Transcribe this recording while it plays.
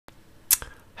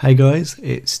Hey guys,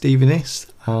 it's Stephen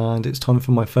Ist, and it's time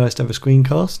for my first ever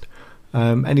screencast.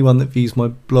 Anyone that views my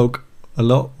blog a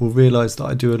lot will realise that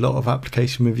I do a lot of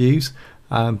application reviews,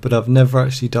 but I've never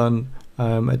actually done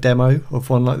a demo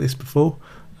of one like this before,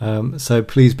 so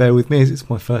please bear with me as it's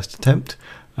my first attempt.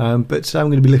 But today I'm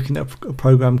going to be looking at a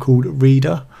program called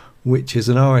Reader, which is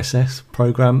an RSS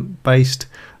program based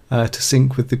to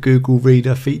sync with the Google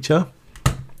Reader feature.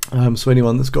 So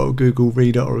anyone that's got a Google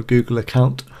Reader or a Google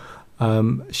account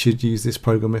should use this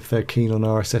program if they're keen on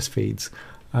RSS feeds.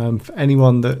 For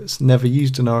anyone that's never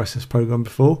used an RSS program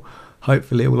before,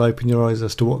 hopefully it will open your eyes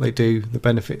as to what they do, the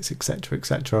benefits, etc,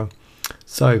 etc.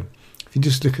 So if you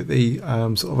just look at the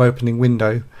sort of opening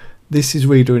window, this is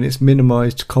Reader in its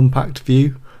minimized compact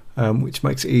view, which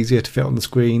makes it easier to fit on the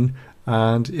screen,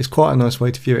 and it's quite a nice way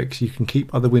to view it because you can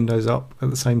keep other windows up at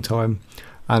the same time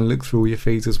and look through all your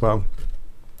feeds as well.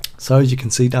 So as you can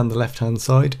see down the left hand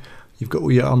side, you've got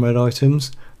all your unread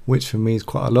items, which for me is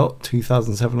quite a lot,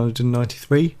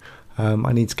 2,793.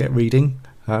 I need to get reading,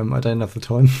 I don't have the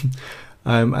time.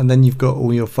 And then you've got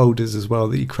all your folders as well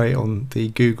that you create on the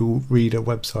Google Reader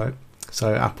website.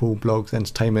 So Apple, blogs,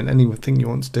 entertainment, anything you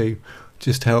want to do,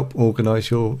 just to help organise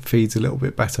your feeds a little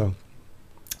bit better.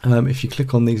 If you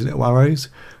click on these little arrows,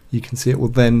 you can see it will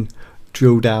then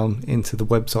drill down into the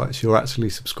websites you're actually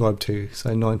subscribed to.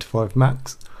 So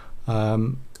 9to5Macs,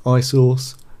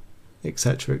 iSource,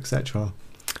 etc, etc,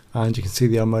 and you can see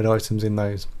the unread items in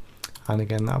those, and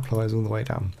again that applies all the way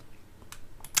down.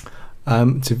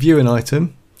 To view an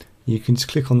item, you can just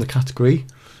click on the category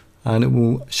and it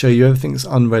will show you everything that's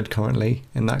unread currently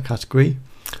in that category,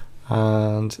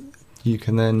 and you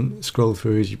can then scroll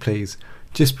through as you please.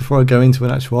 Just before I go into an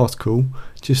actual article,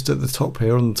 just at the top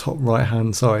here on the top right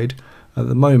hand side, at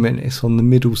the moment it's on the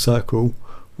middle circle,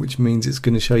 which means it's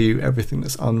going to show you everything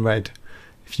that's unread.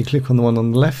 If you click on the one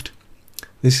on the left,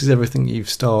 this is everything you've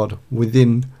starred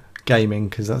within gaming,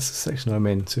 because that's the section I'm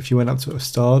in. So if you went up to a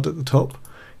starred at the top,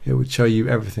 it would show you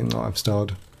everything that I've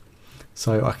starred.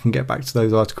 So I can get back to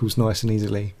those articles nice and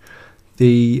easily.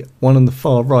 The one on the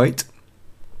far right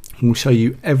will show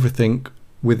you everything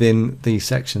within the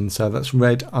section. So that's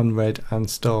read, unread and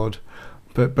starred.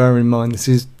 But bear in mind this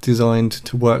is designed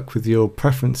to work with your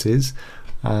preferences,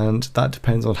 and that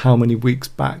depends on how many weeks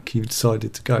back you've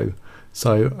decided to go.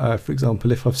 So for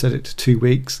example, if I've set it to 2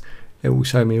 weeks, it will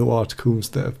show me all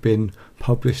articles that have been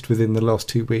published within the last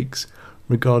 2 weeks,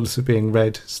 regardless of being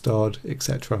read, starred,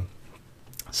 etc.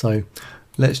 So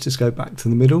let's just go back to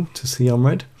the middle to see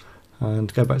unread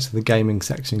and go back to the gaming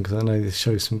section, because I know this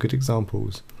shows some good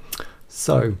examples.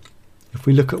 So if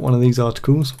we look at one of these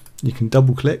articles, you can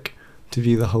double click to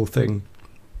view the whole thing.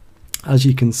 As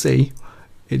you can see,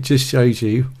 it just shows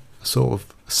you a sort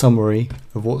of summary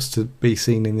of what's to be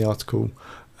seen in the article,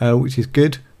 which is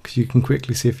good because you can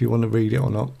quickly see if you want to read it or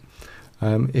not.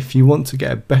 If you want to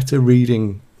get a better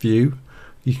reading view,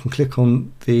 you can click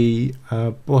on the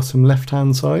bottom left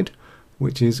hand side,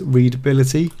 which is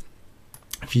readability.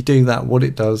 If you do that, what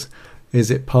it does is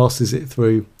it passes it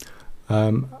through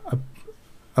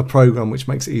a program which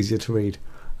makes it easier to read,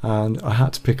 and I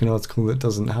had to pick an article that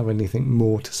doesn't have anything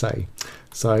more to say.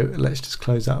 So let's just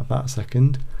close out of that a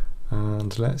second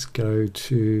and let's go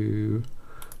to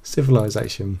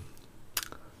civilization.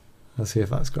 Let's see if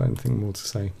that's got anything more to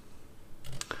say.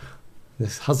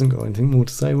 This hasn't got anything more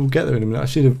to say. We'll get there in a minute. I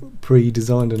should have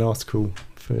pre-designed an article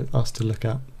for us to look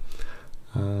at.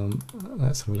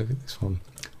 Let's have a look at this one.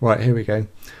 Right, here we go.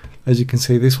 As you can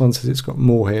see, this one says it's got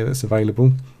more here that's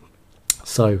available.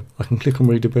 So I can click on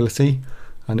readability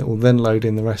and it will then load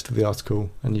in the rest of the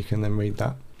article, and you can then read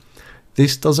that.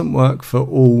 This doesn't work for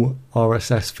all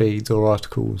RSS feeds or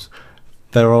articles.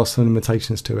 There are some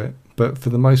limitations to it, but for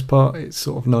the most part it's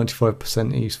sort of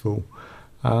 95% useful.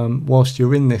 Whilst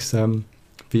you're in this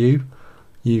view,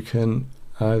 you can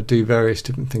do various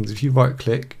different things. If you right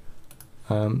click,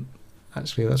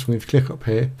 actually that's when you click up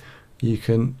here, you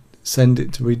can send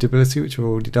it to readability, which I've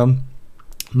already done,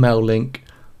 mail link,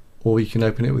 or you can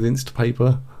open it with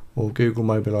Instapaper or Google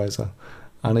Mobilizer.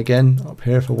 And again, up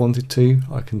here, if I wanted to,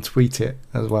 I can tweet it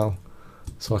as well,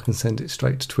 so I can send it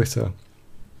straight to Twitter.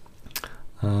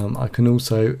 I can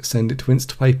also send it to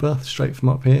Instapaper straight from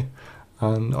up here,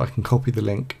 and I can copy the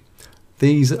link.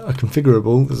 These are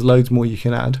configurable. There's loads more you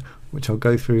can add, which I'll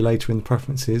go through later in the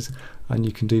preferences, and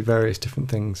you can do various different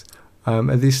things.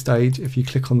 At this stage, if you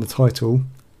click on the title,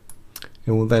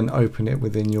 it will then open it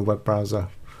within your web browser,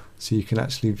 so you can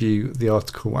actually view the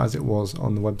article as it was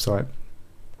on the website.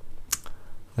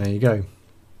 There you go.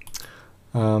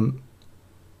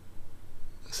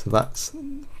 So that's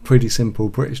pretty simple,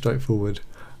 pretty straightforward.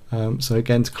 So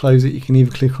again, to close it, you can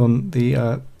either click on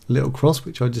the little cross,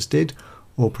 which I just did,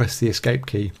 or press the escape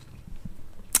key.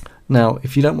 Now,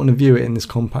 if you don't want to view it in this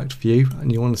compact view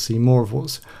and you want to see more of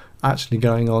what's actually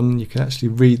going on, you can actually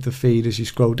read the feed as you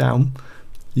scroll down.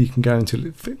 You can go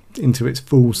into its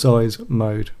full size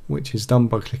mode, which is done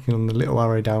by clicking on the little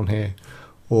arrow down here,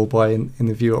 or by in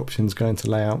the view options going to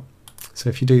layout. So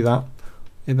if you do that,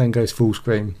 it then goes full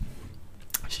screen.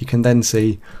 So you can then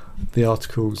see the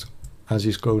articles as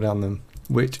you scroll down them,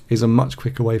 which is a much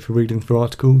quicker way for reading through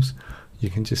articles. You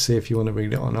can just see if you want to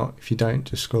read it or not. If you don't,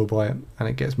 just scroll by it and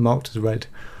it gets marked as read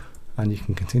and you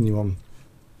can continue on.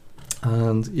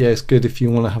 And yeah, it's good if you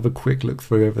want to have a quick look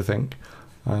through everything,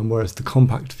 whereas the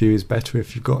compact view is better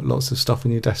if you've got lots of stuff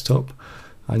on your desktop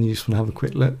and you just want to have a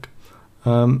quick look.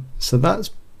 So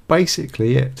that's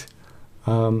basically it.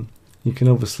 You can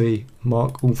obviously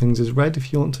mark all things as read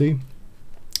if you want to,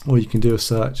 or you can do a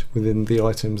search within the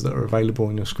items that are available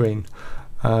on your screen.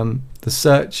 The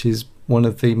search is one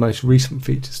of the most recent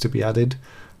features to be added,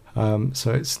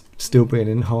 so it's still being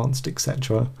enhanced,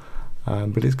 etc.,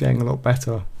 but it's getting a lot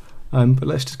better. But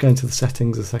let's just go into the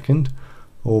settings a second,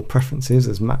 or preferences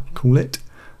as Mac call it,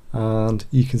 and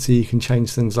you can see you can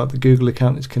change things like the Google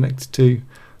account it's connected to,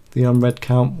 the unread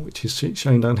count, which is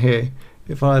shown down here.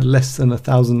 If I had less than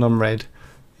 1,000 unread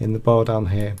in the bar down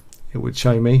here, it would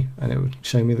show me, and it would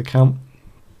show me the count,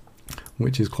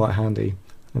 which is quite handy.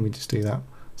 Let me just do that.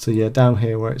 So yeah, down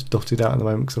here where it's dotted out at the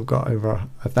moment because I've got over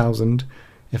 1,000,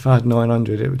 if I had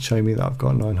 900 it would show me that I've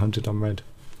got 900 unread.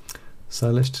 So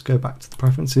let's just go back to the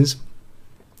preferences,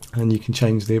 and you can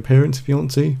change the appearance if you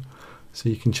want to. So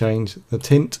you can change the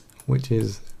tint, which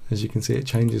is, as you can see, it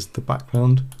changes the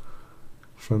background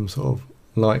from sort of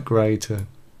light grey to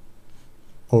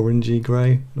orangey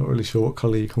grey. Not really sure what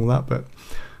colour you call that, but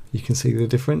you can see the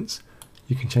difference.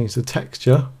 You can change the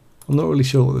texture. I'm not really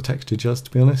sure what the texture does,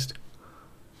 to be honest.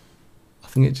 I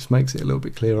think it just makes it a little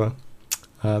bit clearer.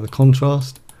 The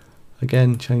contrast,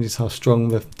 again, changes how strong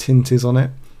the tint is on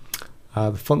it.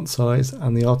 The font size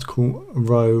and the article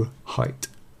row height.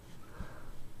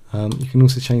 You can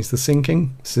also change the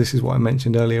syncing. So this is what I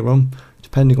mentioned earlier on.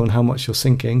 Depending on how much you're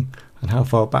syncing and how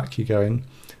far back you go in,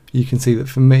 you can see that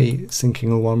for me, it's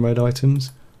syncing all unread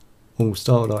items, all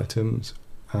styled items,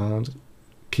 and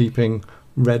keeping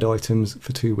read items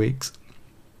for 2 weeks.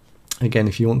 Again,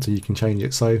 if you want to, you can change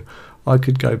it. So I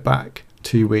could go back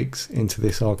 2 weeks into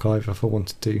this archive if I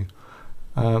wanted to.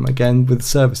 Again, with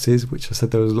services, which I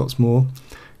said there was lots more,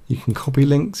 you can copy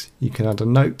links, you can add a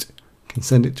note, you can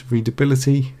send it to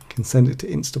Readability, you can send it to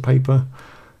Instapaper,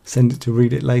 send it to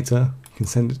Read It Later, you can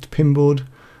send it to Pinboard,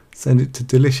 send it to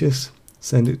Delicious,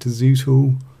 send it to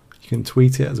Zootool, you can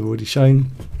tweet it as I've already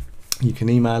shown, you can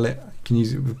email it, you can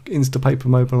use it with Instapaper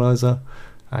Mobilizer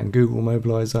and Google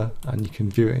Mobilizer, and you can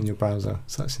view it in your browser,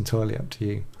 so that's entirely up to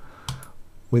you.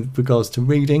 With regards to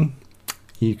reading,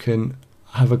 you can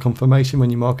have a confirmation when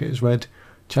you mark it as read,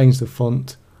 change the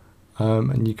font,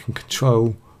 and you can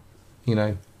control,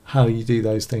 how you do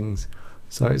those things.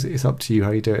 So it's up to you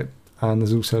how you do it. And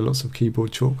there's also lots of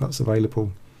keyboard shortcuts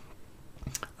available.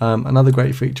 Another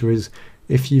great feature is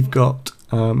if you've got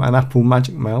an Apple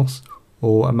Magic Mouse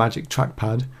or a Magic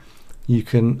Trackpad, you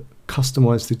can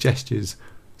customize the gestures.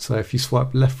 So if you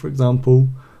swipe left, for example,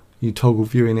 you toggle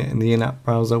viewing it in the in-app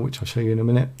browser, which I'll show you in a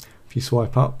minute. If you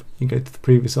swipe up, you go to the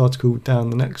previous article, down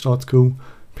the next article,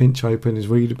 pinch open is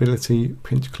readability,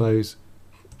 pinch close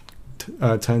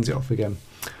turns it off again.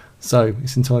 So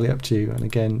it's entirely up to you, and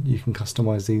again, you can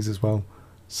customize these as well.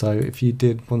 So if you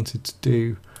wanted to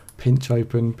do pinch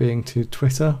open being to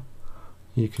Twitter,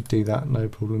 you could do that, no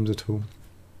problems at all.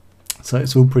 So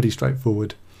it's all pretty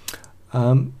straightforward.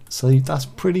 So that's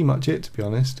pretty much it, to be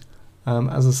honest.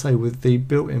 As I say, with the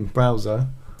built-in browser,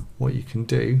 what you can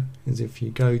do is if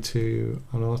you go to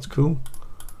an article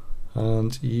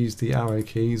and use the arrow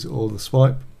keys or the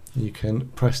swipe, you can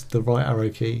press the right arrow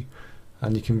key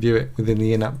and you can view it within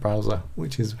the in-app browser,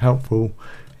 which is helpful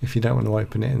if you don't want to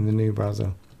open it in the new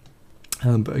browser.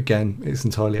 But again, it's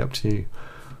entirely up to you.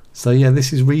 So yeah,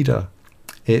 this is Reader.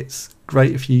 It's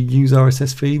great if you use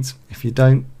RSS feeds. If you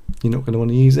don't, you're not going to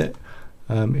want to use it.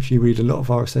 If you read a lot of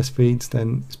RSS feeds,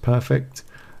 then it's perfect.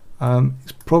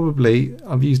 It's probably,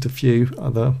 I've used a few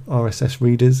other RSS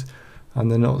readers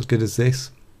and they're not as good as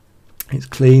this. It's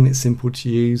clean, it's simple to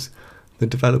use. The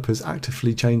developer's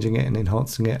actively changing it and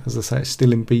enhancing it. As I say, it's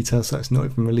still in beta, so it's not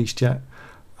even released yet.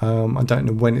 I don't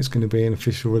know when it's going to be an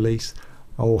official release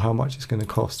or how much it's going to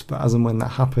cost, but as and when that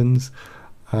happens,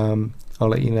 I'll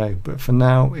let you know. But for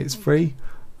now, it's free,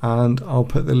 and I'll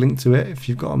put the link to it if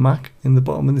you've got a Mac in the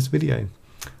bottom of this video.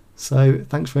 So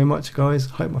thanks very much, guys.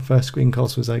 Hope my first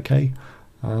screencast was okay,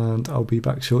 and I'll be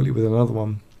back shortly with another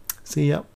one. See ya.